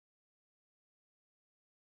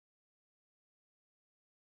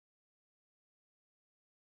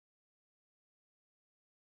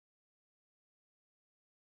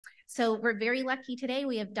So we're very lucky today.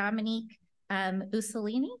 We have Dominic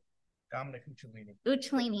Uccellini. Dominic Uccellini.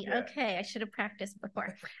 Uccellini, yeah. Okay, I should have practiced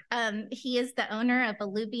before. He is the owner of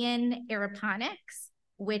Alluvion Aeroponics,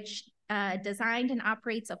 which designed and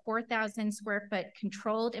operates a 4,000 square foot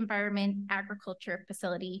controlled environment agriculture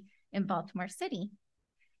facility in Baltimore City.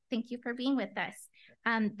 Thank you for being with us.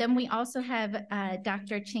 Then we also have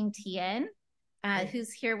Dr. Ching Tien,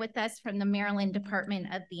 who's here with us from the Maryland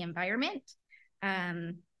Department of the Environment.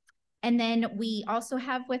 And then we also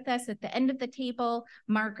have with us at the end of the table,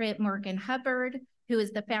 Margaret Morgan-Hubbard, who is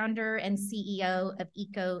the founder and CEO of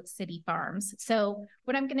Eco City Farms. So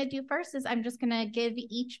what I'm gonna do first is I'm just gonna give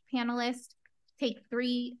each panelist, take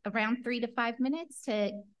around 3 to 5 minutes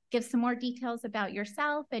to give some more details about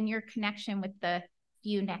yourself and your connection with the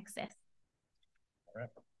FEWture Nexus. All right.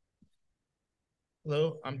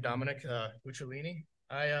 Hello, I'm Dominic Uccellini.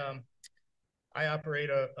 I operate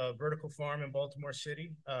a vertical farm in Baltimore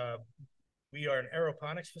City. We are an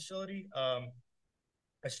aeroponics facility. I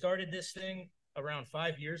started this thing around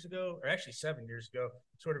 5 years ago, or actually 7 years ago,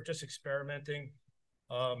 sort of just experimenting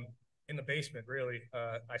in the basement, really.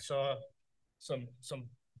 I saw some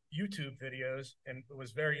YouTube videos and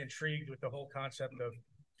was very intrigued with the whole concept of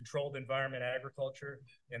controlled environment agriculture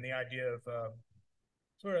and the idea of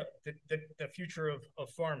sort of the future of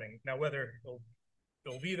farming. Now, whether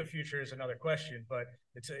it'll be the future is another question, but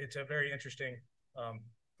it's a very interesting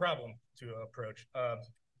problem to approach.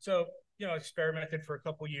 So, you know, experimented for a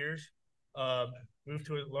couple years, moved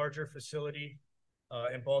to a larger facility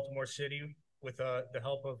in Baltimore City with the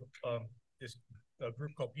help of this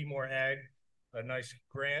group called Be More Ag, a nice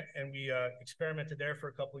grant, and we experimented there for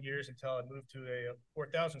a couple years until I moved to a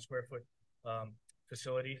 4,000 square foot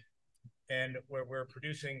facility, and where we're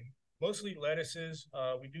producing mostly lettuces.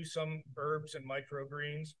 We do some herbs and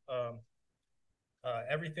microgreens.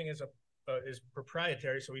 Everything is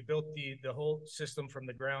proprietary, so we built the whole system from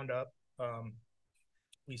the ground up.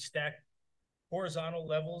 We stack horizontal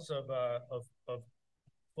levels of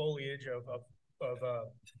foliage of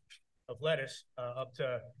lettuce up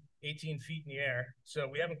to 18 feet in the air. So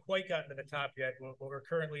we haven't quite gotten to the top yet. We're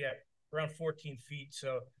currently at around 14 feet,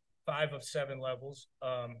 so 5 of 7 levels.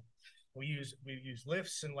 We use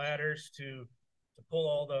lifts and ladders to pull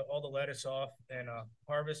all the lettuce off and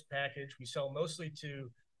harvest, package. We sell mostly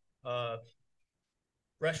to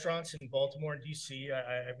restaurants in Baltimore and DC.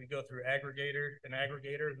 We go through an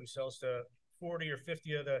aggregator who sells to 40 or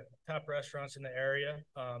 50 of the top restaurants in the area.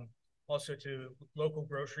 Also to local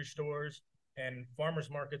grocery stores and farmers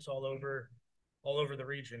markets all over the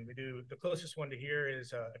region. We do, the closest one to here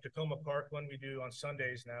is a Tacoma Park one we do on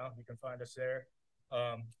Sundays now. You can find us there.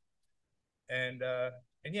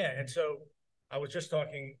 And so I was just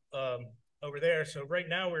talking over there. So right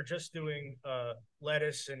now we're just doing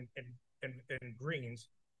lettuce and greens.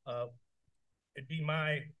 It'd be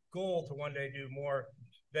my goal to one day do more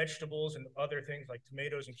vegetables and other things like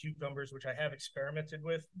tomatoes and cucumbers, which I have experimented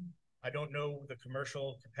with. I don't know the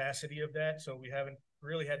commercial capacity of that, so we haven't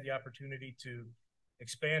really had the opportunity to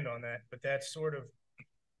expand on that, but that's sort of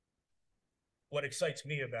what excites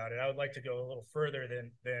me about it. I would like to go a little further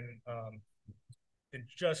than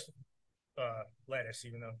just lettuce,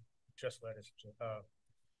 even though just lettuce.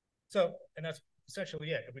 So, and that's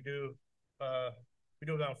essentially it. We do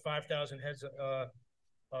around 5,000 heads a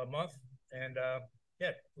month, and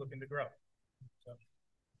yeah, looking to grow. So.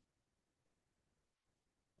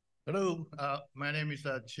 Hello, my name is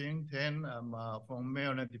Ching, Tien. I'm from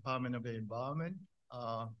Maryland Department of the Environment.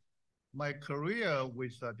 My career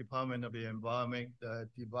with the Department of the Environment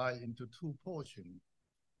divided into 2 portions.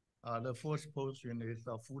 The first portion is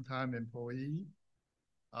a full-time employee.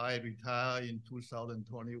 I retired in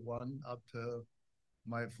 2021 after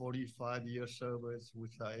my 45-year service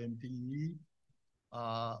with MDE.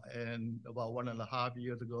 And about 1.5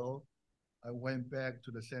 years ago, I went back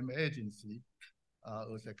to the same agency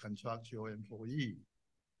as a contractual employee.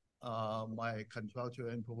 My contractual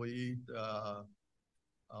employee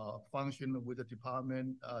function with the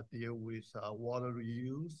department deal with water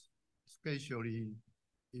reuse, especially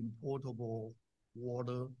in potable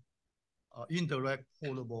water, indirect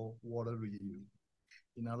potable water reuse.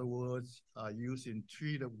 In other words, using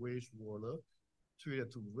treated wastewater,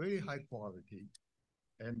 treated to very high quality,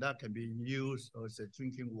 and that can be used as a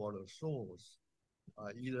drinking water source,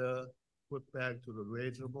 either put back to the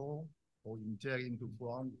reservoir or inject into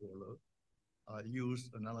groundwater, use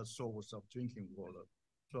another source of drinking water.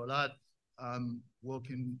 So that I'm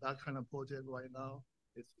working that kind of project right now.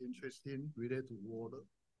 It's interesting, related to water.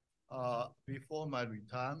 Before my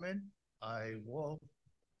retirement, I worked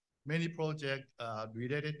many projects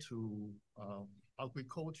related to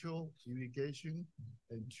agricultural, irrigation,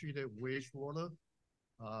 and treated wastewater.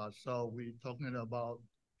 So we're talking about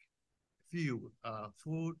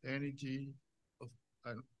food, energy,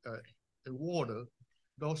 and water.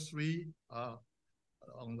 Those three are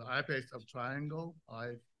on the apex of triangle.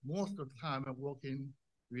 Most of the time I'm working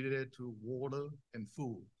related to water and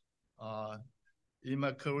food. In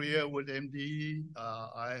my career with MDE,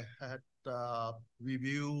 I had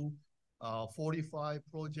reviewed 45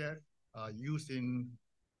 projects using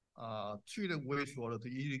treated wastewater to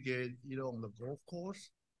irrigate either on the golf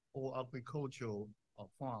course or agricultural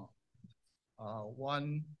farm.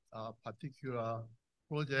 One particular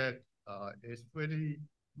project is pretty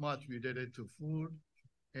much related to food,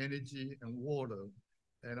 energy, and water.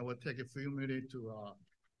 And I will take a few minutes to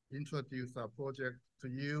introduce our project to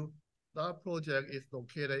you. That project is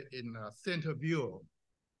located in Centerville,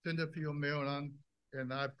 Maryland,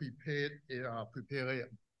 and I prepared a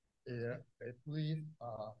brief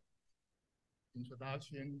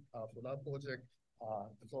introduction for that project,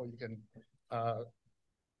 so you can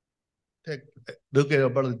take a look at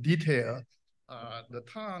about the detail. The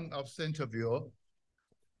town of Centerville,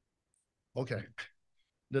 okay.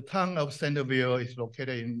 The town of Centerville is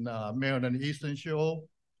located in Maryland Eastern Shore,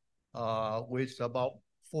 with about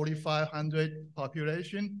 4,500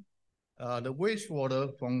 population. The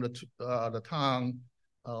wastewater from the town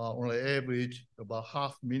on the average about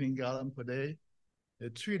 500,000 gallons per day.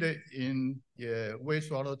 It's treated in the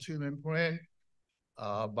wastewater treatment plant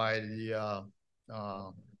by the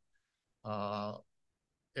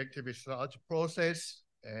active discharge process,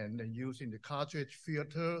 and then using the cartridge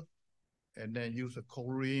filter, and then use a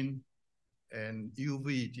chlorine and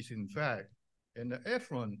UV disinfect. And the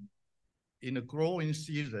effluent in the growing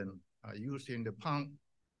season, using the pump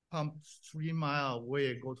 3 miles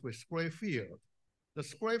away, go to a spray field. The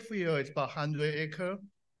spray field is about 100 acres,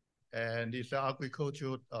 and it's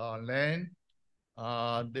agricultural land.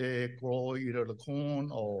 They grow either the corn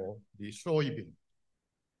or the soybean.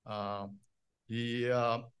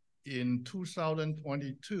 In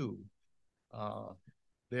 2022,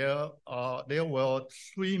 there were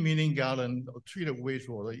 3 million gallons of treated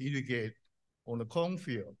wastewater irrigated on the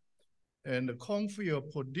cornfield. And the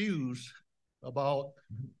cornfield produced about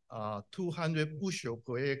 200 bushel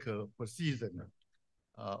per acre per season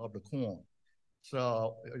of the corn.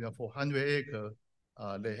 So for 100 acres,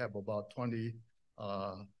 they have about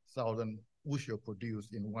 20,000 bushel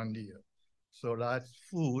produced in 1 year. So that's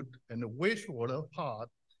food, and the wastewater part,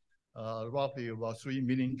 roughly about 3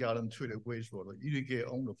 million gallons treated wastewater irrigated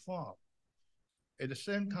on the farm. At the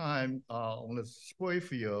same time, on the spray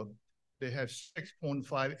field, they have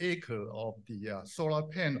 6.5 acres of the solar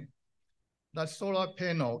panel. That solar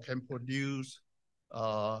panel can produce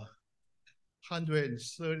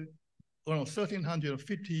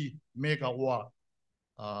 1,350 megawatt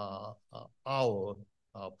hour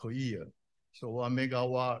per year. So 1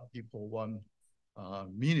 megawatt equal 1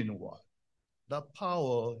 million watt. That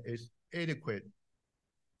power is adequate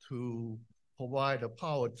to provide the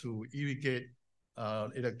power to irrigate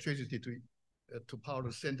electricity to power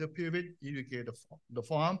the center pivot, irrigate the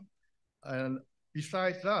farm. And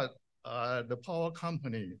besides that, the power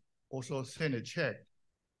company also send a check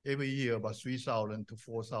every year about 3,000 to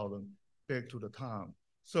 4,000 back to the town.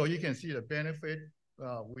 So you can see the benefit.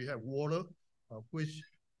 We have water, which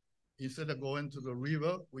instead of going to the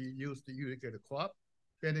river, we use to irrigate the crop.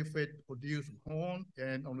 Benefit produce corn,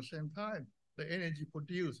 and on the same time, the energy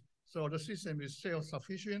produced. So the system is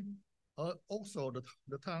self-sufficient. Also,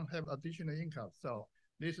 the town have additional income. So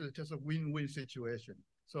this is just a win-win situation.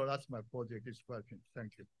 So that's my project description.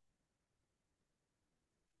 Thank you.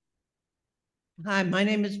 Hi, my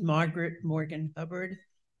name is Margaret Morgan-Hubbard,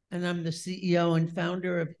 and I'm the CEO and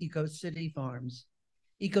founder of EcoCity Farms.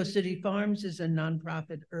 EcoCity Farms is a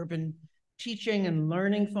nonprofit urban teaching and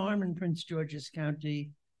learning farm in Prince George's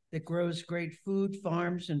County that grows great food,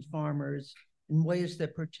 farms, and farmers in ways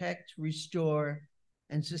that protect, restore,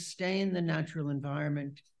 and sustain the natural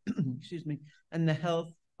environment, excuse me, and the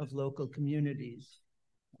health of local communities.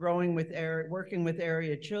 Working with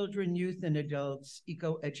area children, youth, and adults,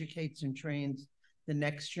 ECO educates and trains the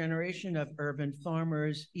next generation of urban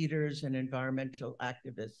farmers, eaters, and environmental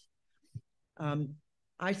activists.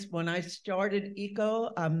 When I started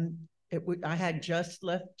ECO, I had just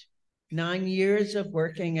left 9 years of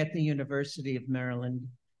working at the University of Maryland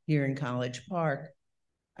here in College Park.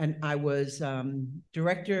 And I was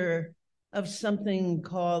director of something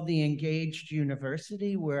called the Engaged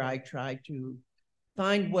University, where I tried to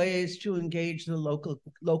find ways to engage the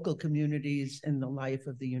local communities in the life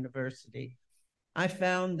of the university. I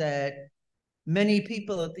found that many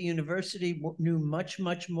people at the university knew much,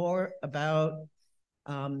 much more about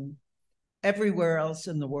everywhere else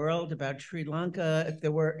in the world, about Sri Lanka. If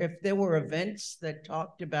there were events that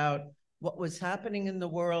talked about what was happening in the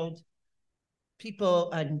world,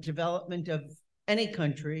 people and development of any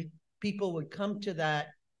country, people would come to that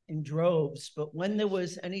in droves. But when there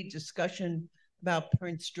was any discussion about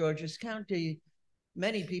Prince George's County,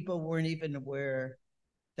 many people weren't even aware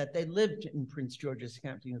that they lived in Prince George's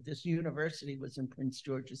County, that this university was in Prince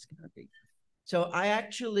George's County. So I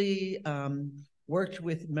actually worked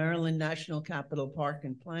with Maryland National Capital Park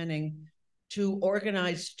and Planning to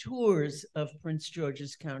organize tours of Prince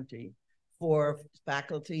George's County for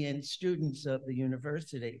faculty and students of the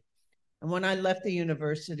university. And when I left the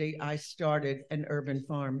university, I started an urban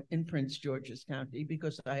farm in Prince George's County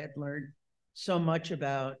because I had learned so much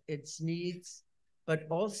about its needs, but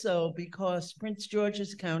also because Prince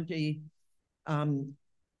George's County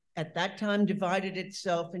at that time divided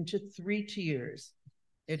itself into 3 tiers.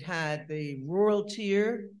 It had the rural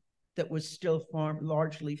tier that was still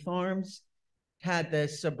largely farms, had the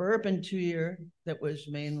suburban tier that was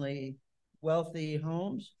mainly wealthy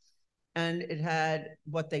homes, and it had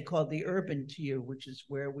what they called the urban tier, which is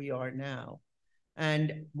where we are now.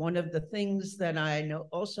 And one of the things that I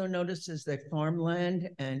also noticed is that farmland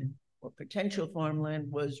or potential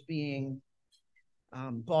farmland was being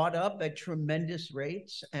bought up at tremendous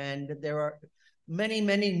rates. And there are many,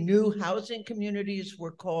 many new housing communities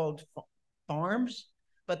were called farms,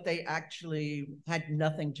 but they actually had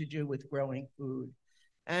nothing to do with growing food.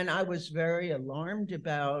 And I was very alarmed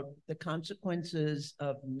about the consequences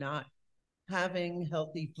of not having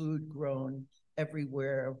healthy food grown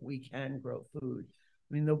everywhere we can grow food.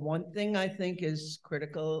 I mean, the one thing I think is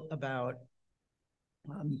critical about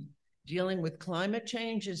dealing with climate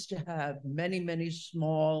change is to have many, many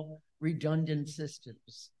small redundant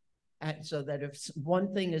systems. And so that if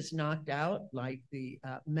one thing is knocked out, like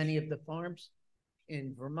many of the farms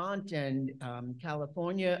in Vermont and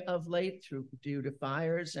California of late due to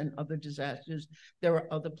fires and other disasters, there are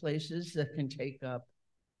other places that can take up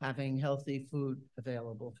having healthy food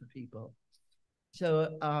available for people.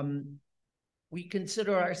 So we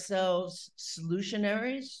consider ourselves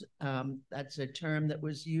solutionaries. That's a term that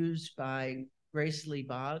was used by Grace Lee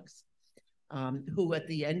Boggs, who at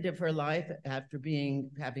the end of her life, after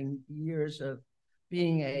having years of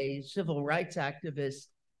being a civil rights activist,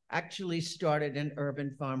 actually started an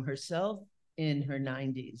urban farm herself in her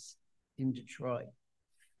 90s in Detroit.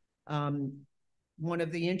 One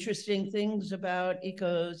of the interesting things about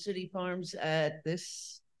Eco City Farms at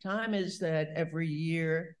this time is that every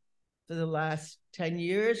year for the last 10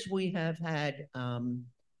 years, we have had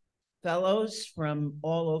fellows from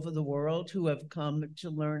all over the world who have come to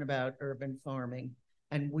learn about urban farming.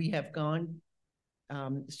 And we have gone,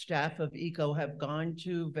 staff of ECO have gone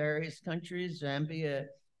to various countries, Zambia,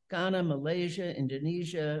 Ghana, Malaysia,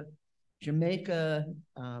 Indonesia, Jamaica,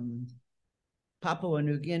 Papua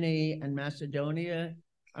New Guinea, and Macedonia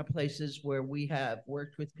are places where we have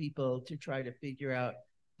worked with people to try to figure out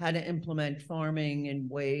how to implement farming in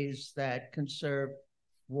ways that conserve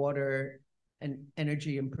water and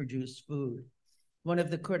energy and produce food. One of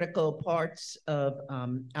the critical parts of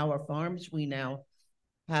our farms, we now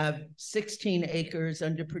have 16 acres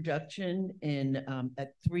under production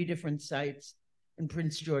at 3 different sites in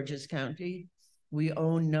Prince George's County. We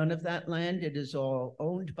own none of that land. It is all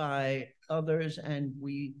owned by others, and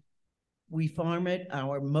we farm it.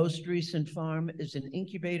 Our most recent farm is an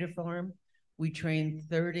incubator farm. We train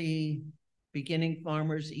 30 beginning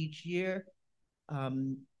farmers each year,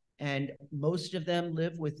 and most of them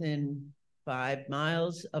live within 5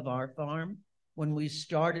 miles of our farm. When we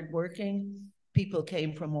started working, people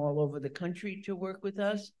came from all over the country to work with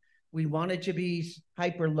us. We wanted to be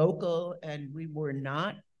hyper-local, and we were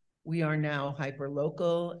not. We are now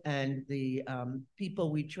hyper-local, and the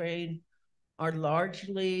people we train are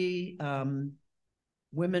largely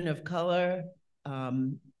women of color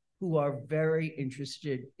who are very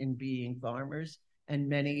interested in being farmers, and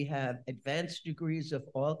many have advanced degrees of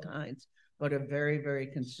all kinds, but are very, very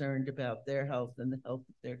concerned about their health and the health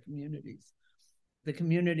of their communities. The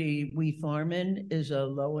community we farm in is a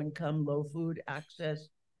low-income, low-food access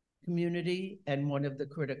community, and one of the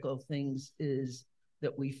critical things is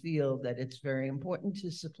that we feel that it's very important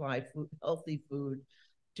to supply healthy food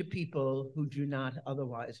to people who do not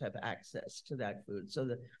otherwise have access to that food. So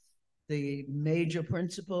the major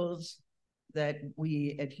principles that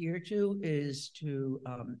we adhere to is to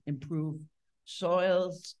improve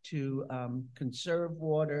soils, to conserve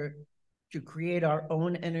water, to create our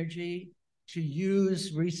own energy, to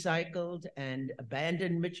use recycled and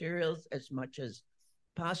abandoned materials as much as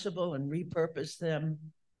possible and repurpose them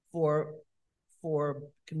for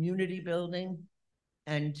community building,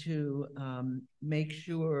 and to make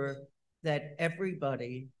sure that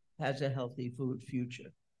everybody has a healthy food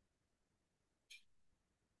future.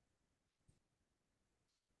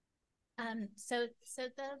 So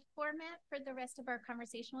the format for the rest of our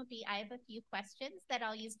conversation will be, I have a few questions that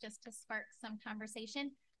I'll use just to spark some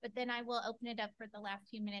conversation, but then I will open it up for the last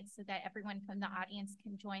few minutes so that everyone from the audience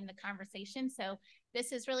can join the conversation. So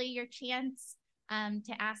this is really your chance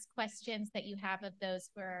to ask questions that you have of those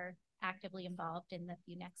who are actively involved in the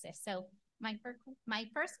FEWnexus. So my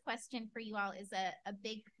first question for you all is a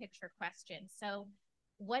big picture question. So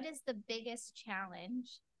what is the biggest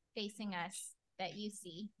challenge facing us that you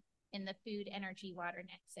see in the food, energy, water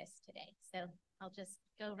nexus today? So I'll just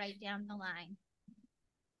go right down the line.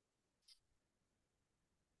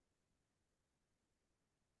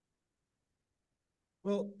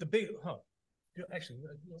 Well, the big, actually,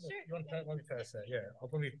 Sure. you want to let me pass that? Yeah,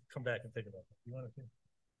 let me come back and think about that. You want to?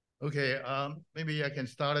 Okay, maybe I can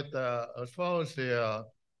start at as far as the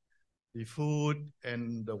food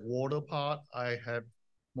and the water part. I have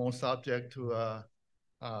more subject to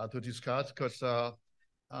discuss because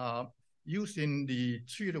using the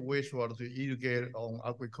treated wastewater to irrigate on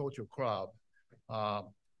agricultural crop,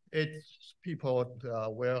 it's people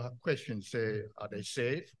will question say, are they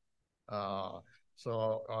safe?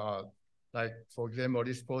 Like for example,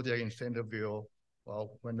 this project in Centerville,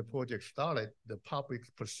 well, when the project started, the public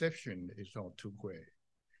perception is not too great.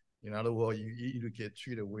 In other words, you irrigate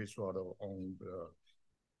treated wastewater on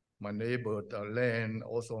my neighbor's land,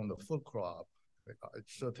 also on the food crop. It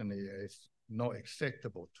certainly is not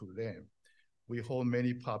acceptable to them. We hold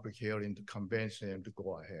many public hearings to convince them to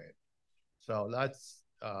go ahead. So that's,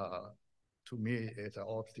 to me, it's an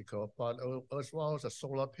obstacle. But as well as a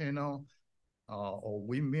solar panel or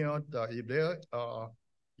windmill, if there,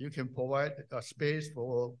 you can provide a space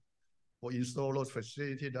for installers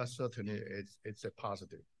facility, that certainly it's a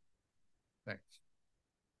positive. Thanks.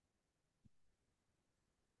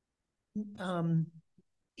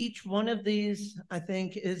 Each one of these, I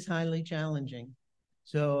think, is highly challenging.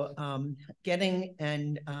 So getting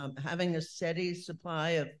and having a steady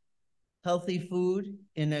supply of healthy food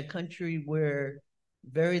in a country where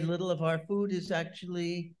very little of our food is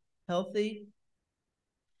actually healthy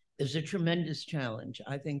is a tremendous challenge.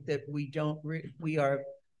 I think that we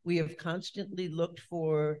have constantly looked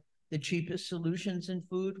for the cheapest solutions in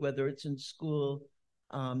food, whether it's in school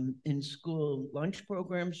lunch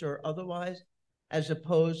programs or otherwise, as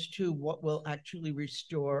opposed to what will actually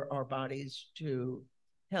restore our bodies to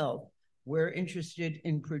health. We're interested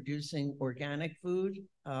in producing organic food,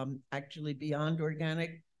 actually beyond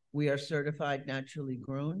organic. We are certified naturally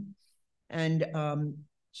grown. And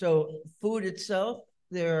so food itself,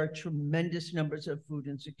 there are tremendous numbers of food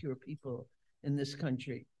insecure people in this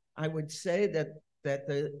country. I would say that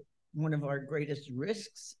one of our greatest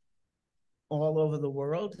risks all over the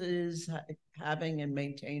world is having and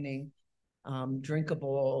maintaining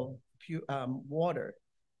drinkable water.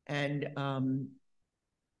 And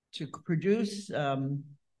to produce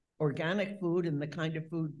organic food and the kind of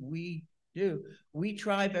food we do, we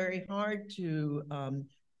try very hard to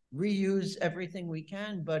reuse everything we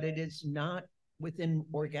can, but it is not within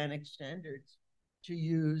organic standards to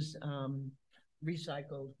use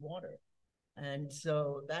recycled water. And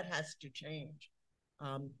so that has to change.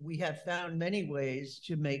 We have found many ways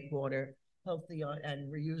to make water healthy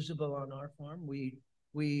and reusable on our farm.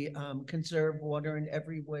 We conserve water in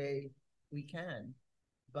every way we can,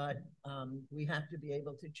 but we have to be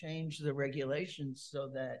able to change the regulations so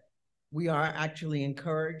that we are actually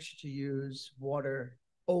encouraged to use water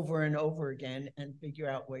over and over again and figure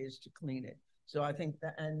out ways to clean it. So I think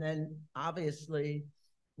that, and then obviously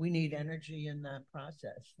we need energy in that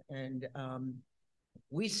process. And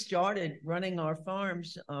we started running our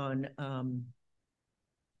farms on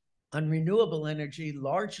renewable energy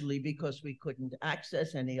largely because we couldn't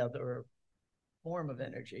access any other form of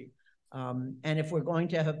energy. And if we're going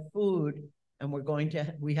to have food and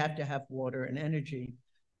we have to have water and energy.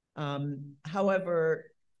 However,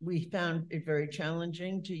 we found it very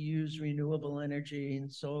challenging to use renewable energy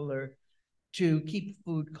and solar to keep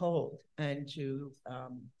food cold and to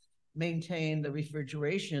maintain the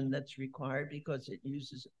refrigeration that's required, because it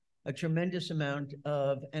uses a tremendous amount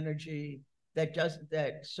of energy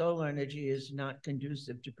that solar energy is not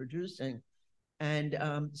conducive to producing. And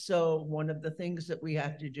so one of the things that we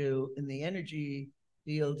have to do in the energy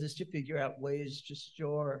field is to figure out ways to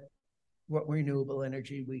store what renewable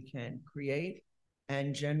energy we can create.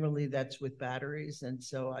 And generally that's with batteries. And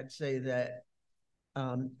so I'd say that,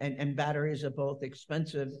 and batteries are both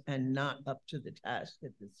expensive and not up to the task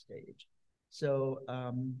at this stage. So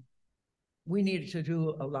we needed to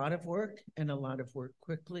do a lot of work and a lot of work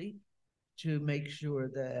quickly to make sure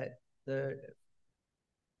that the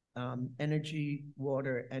energy,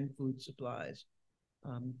 water, and food supplies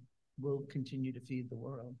will continue to feed the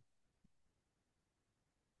world.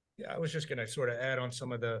 Yeah, I was just going to sort of add on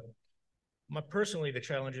some of personally, the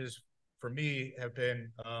challenges for me have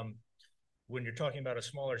been when you're talking about a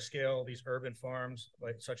smaller scale, these urban farms,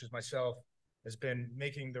 such as myself, has been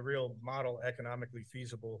making the real model economically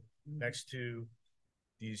feasible next to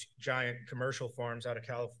these giant commercial farms out of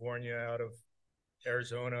California, out of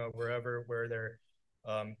Arizona, wherever, where they're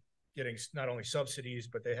getting not only subsidies,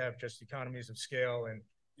 but they have just economies of scale,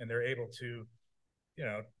 and they're able to, you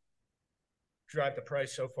know, drive the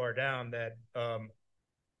price so far down that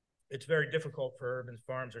it's very difficult for urban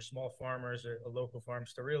farms or small farmers or local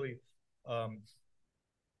farms to really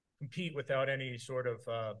compete without any sort of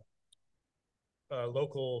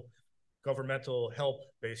local governmental help,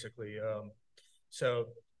 basically. So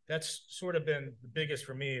that's sort of been the biggest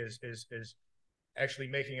for me is actually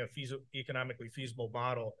making a economically feasible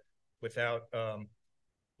model without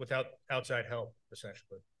outside help,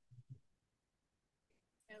 essentially.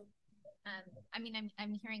 So, I mean,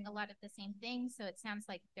 I'm hearing a lot of the same things. So it sounds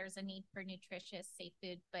like there's a need for nutritious, safe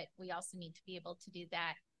food, but we also need to be able to do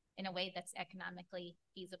that in a way that's economically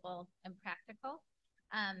feasible and practical.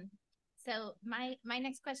 So my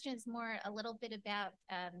next question is more a little bit about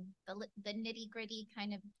the nitty gritty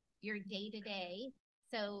kind of your day to day.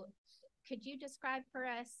 So could you describe for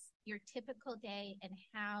us your typical day and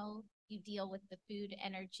how you deal with the food,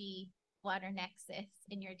 energy, water nexus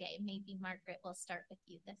in your day? Maybe Margaret, we'll start with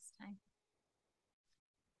you this time.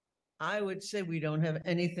 I would say we don't have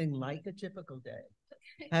anything like a typical day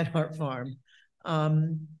at our farm.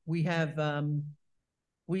 We have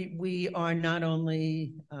we are not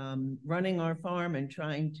only running our farm and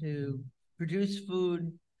trying to produce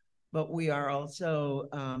food, but we are also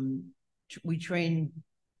we train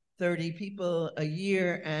 30 people a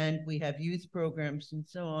year, and we have youth programs and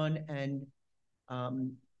so on. And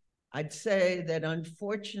I'd say that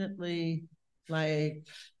unfortunately, like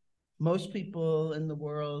most people in the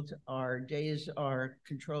world, our days are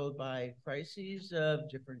controlled by crises of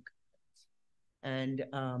different kinds. And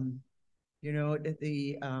you know,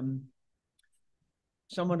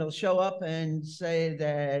 someone will show up and say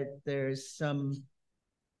that there's some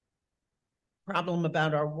problem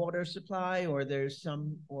about our water supply, or there is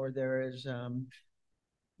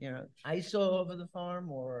you know, ice all over the farm,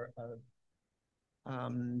 or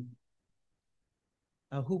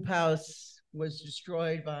a hoop house was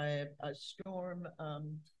destroyed by a storm.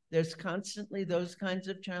 There's constantly those kinds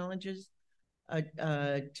of challenges.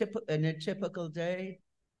 In a typical day,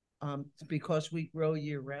 because we grow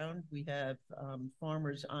year round, we have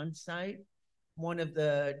farmers on site. One of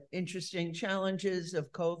the interesting challenges of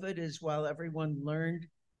COVID is while everyone learned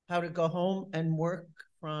how to go home and work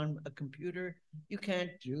from a computer, you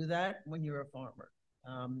can't do that when you're a farmer.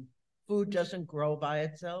 Food doesn't grow by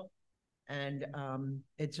itself, and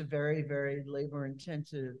it's a very, very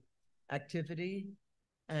labor-intensive activity.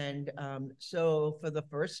 And so for the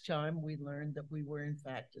first time, we learned that we were in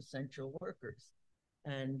fact essential workers.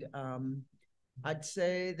 And I'd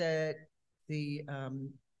say that the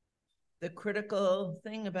critical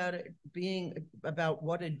thing about it being about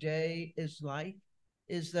what a day is like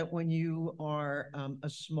is that when you are a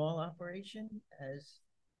small operation, as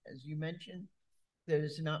you mentioned,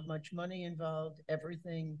 there's not much money involved.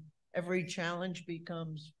 Every challenge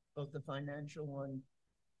becomes both a financial one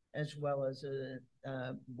as well as a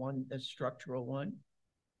structural one.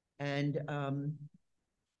 And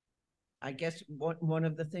I guess one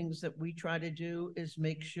of the things that we try to do is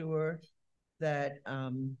make sure that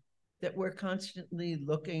that we're constantly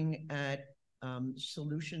looking at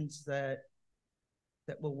solutions that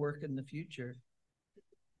will work in the future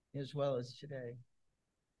as well as today.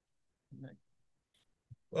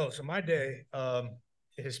 Well, so my day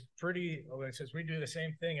is pretty, since we do the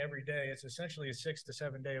same thing every day, it's essentially a 6 to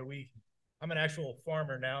 7 day a week. I'm an actual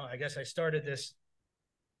farmer now. I guess I started this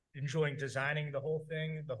enjoying designing the whole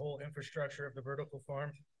thing, the whole infrastructure of the vertical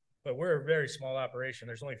farm, but we're a very small operation.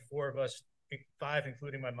 There's only 4 of us, 5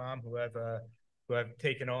 including my mom, who I've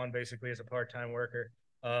taken on basically as a part-time worker.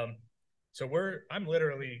 So I'm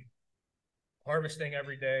literally harvesting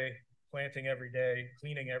every day, planting every day,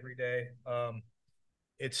 cleaning every day.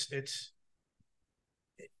 It's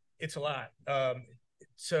a lot.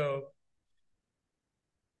 So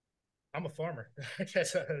I'm a farmer.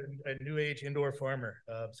 That's a new age indoor farmer.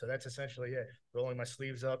 So that's essentially it. Rolling my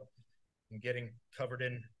sleeves up and getting covered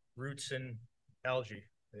in roots and algae,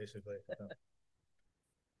 basically. So.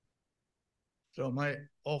 So my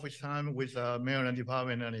office time with Maryland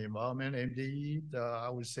Department of Environment, MDE, I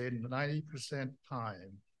would say 90%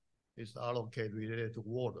 time is allocated related to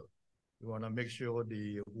water. We want to make sure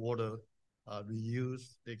the water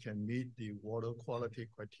reuse, they can meet the water quality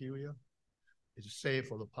criteria. It's safe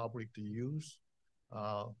for the public to use.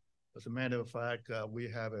 As a matter of fact, we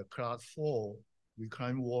have a class 4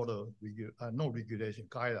 reclaimed water no regulation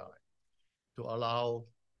guideline to allow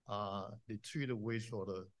the treated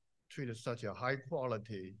wastewater treated such a high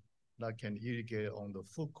quality that can irrigate on the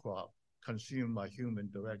food crop consumed by human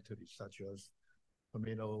directly, such as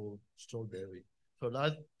tomato, strawberry. So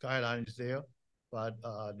that guideline is there, but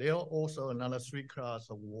there are also another 3 classes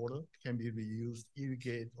of water can be reused,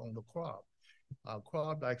 irrigate on the crop.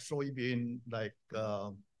 Crop like soybean, like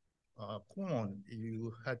corn,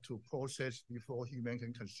 you had to process before human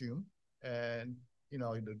can consume. And you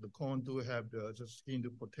know, the corn do have the skin to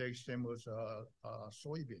protect, same as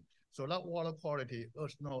soybean. So that water quality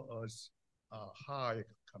is not as high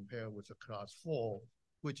compared with the class 4,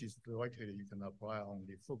 which is directly you can apply on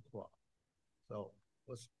the food crop. So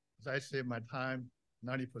as I say, my time,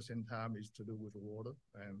 90% time is to do with water,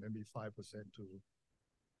 and maybe 5% to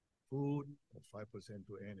food or 5%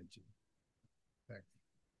 to energy. Thanks.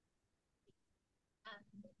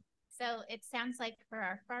 So it sounds like for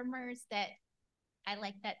our farmers that I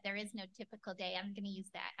like that there is no typical day. I'm going to use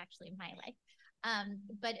that actually in my life.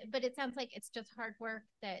 But it sounds like it's just hard work,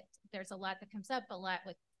 that there's a lot that comes up, a lot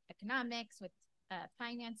with economics, with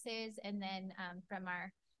finances, and then from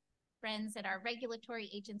our friends at our regulatory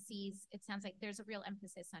agencies, it sounds like there's a real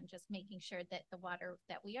emphasis on just making sure that the water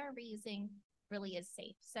that we are reusing really is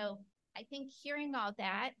safe. So I think hearing all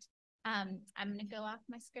that, I'm going to go off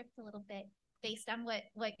my script a little bit based on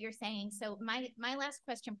what you're saying. So my last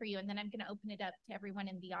question for you, and then I'm going to open it up to everyone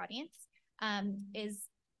in the audience, is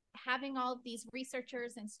having all of these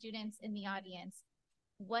researchers and students in the audience,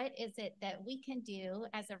 what is it that we can do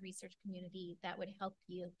as a research community that would help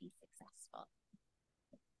you be successful?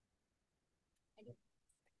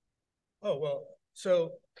 Oh, well,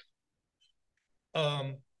 so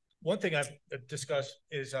one thing I've discussed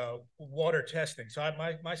is water testing. So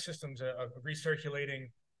my system's a recirculating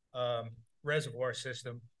reservoir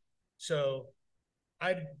system. So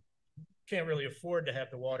I can't really afford to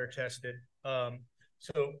have the water tested.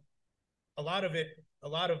 So a lot of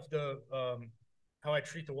the how I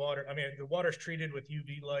treat the water, I mean, the water's treated with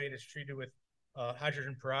UV light, it's treated with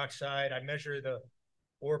hydrogen peroxide. I measure the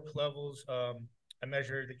ORP levels, I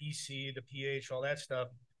measure the EC, the pH, all that stuff,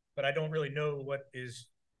 but I don't really know what is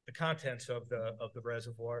the contents of the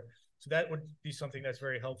reservoir. So that would be something that's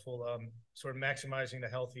very helpful, sort of maximizing the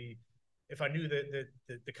healthy. If I knew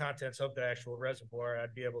the contents of the actual reservoir,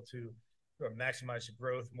 I'd be able to sort of maximize the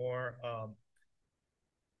growth more.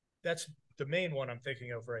 That's the main one I'm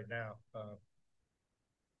thinking of right now.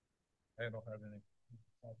 I don't have any.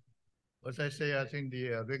 As I say, I think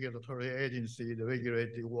the regulatory agency, the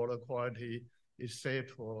regulated water quality is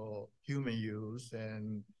safe for human use.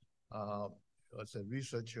 And as a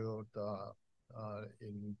researcher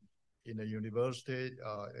in a university,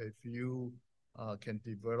 if you can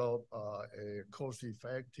develop a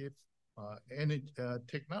cost-effective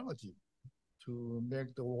technology to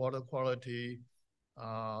make the water quality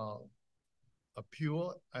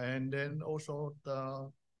pure, and then also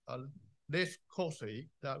less costly,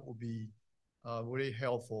 that would be very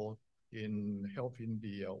helpful in helping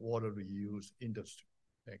the water reuse industry.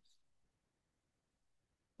 Thanks.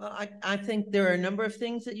 Well, I think there are a number of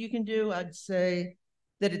things that you can do. I'd say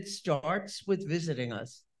that it starts with visiting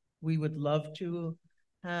us. We would love to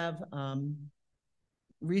have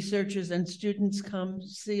researchers and students come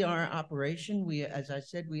see our operation. We, as I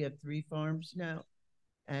said, we have 3 farms now,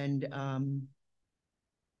 and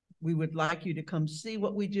we would like you to come see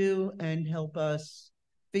what we do and help us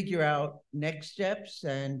figure out next steps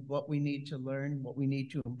and what we need to learn, what we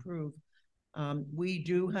need to improve. We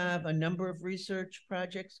do have a number of research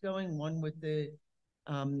projects going, one with the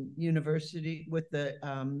university, with the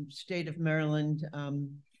state of Maryland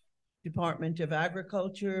Department of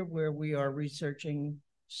Agriculture, where we are researching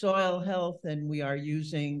soil health, and we are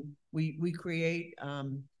using, we create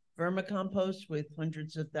vermicompost with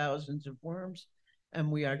hundreds of thousands of worms, and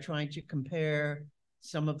we are trying to compare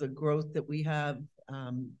some of the growth that we have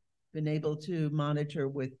been able to monitor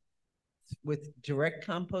with direct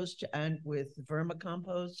compost and with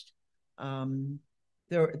vermicompost.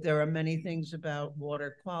 There are many things about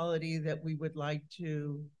water quality that we would like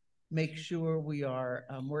to make sure we are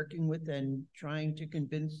working with and trying to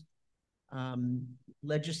convince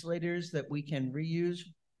legislators that we can reuse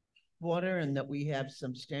water and that we have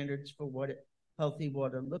some standards for what healthy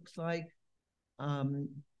water looks like.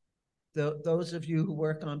 those of you who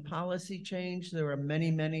work on policy change, there are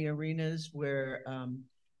many, many arenas where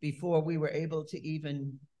before we were able to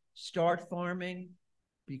even start farming,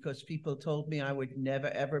 because people told me I would never,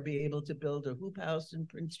 ever be able to build a hoop house in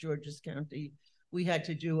Prince George's County, we had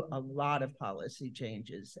to do a lot of policy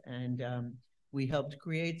changes. And we helped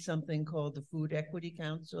create something called the Food Equity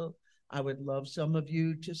Council. I would love some of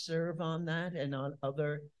you to serve on that and on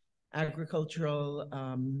other agricultural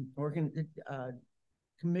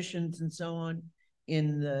commissions and so on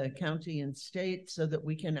in the county and state, so that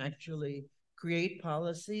we can actually create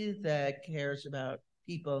policy that cares about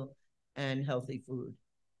people and healthy food.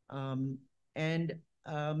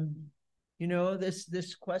 You know,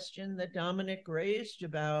 this question that Dominic raised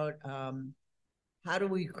about how do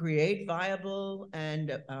we create viable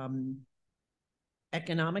and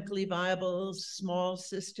economically viable small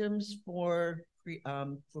systems for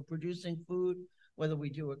producing food, whether we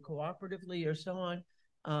do it cooperatively or so on.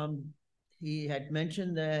 He had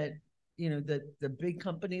mentioned that, you know, that the big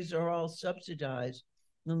companies are all subsidized.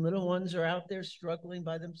 The little ones are out there struggling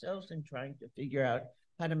by themselves and trying to figure out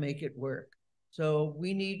how to make it work. So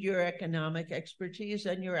we need your economic expertise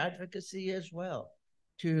and your advocacy as well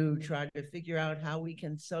to try to figure out how we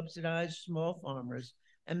can subsidize small farmers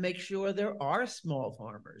and make sure there are small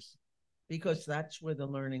farmers, because that's where the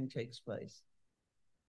learning takes place.